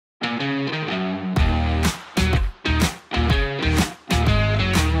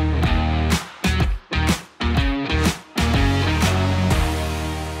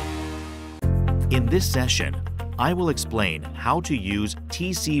this session, I will explain how to use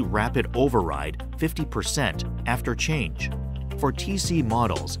TC Rapid Override 50% after change. For TC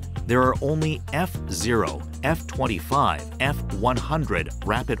models, there are only F0, F25, F100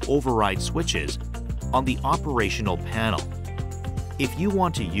 Rapid Override switches on the operational panel. If you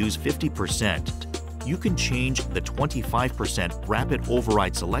want to use 50%, you can change the 25% Rapid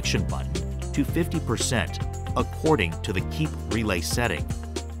Override selection button to 50% according to the Keep Relay setting.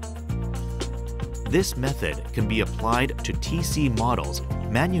 This method can be applied to TC models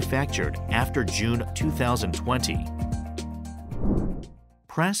manufactured after June 2020.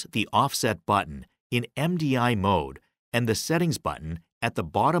 Press the Offset button in MDI mode and the Settings button at the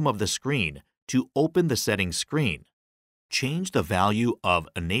bottom of the screen to open the settings screen. Change the value of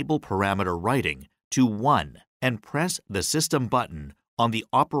Enable Parameter Writing to 1 and press the System button on the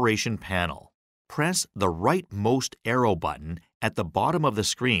operation panel. Press the rightmost arrow button at the bottom of the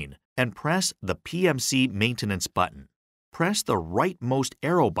screen and press the PMC Maintenance button. Press the rightmost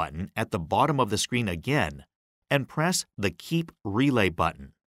arrow button at the bottom of the screen again and press the Keep Relay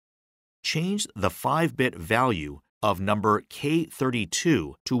button. Change the 5-bit value of number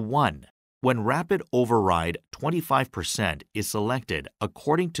K32 to 1 when Rapid Override 25% is selected.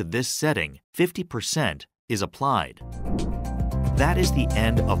 According to this setting, 50% is applied. That is the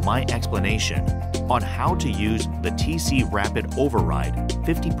end of my explanation on how to use the TC Rapid Override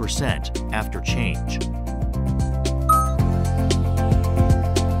 50% after change.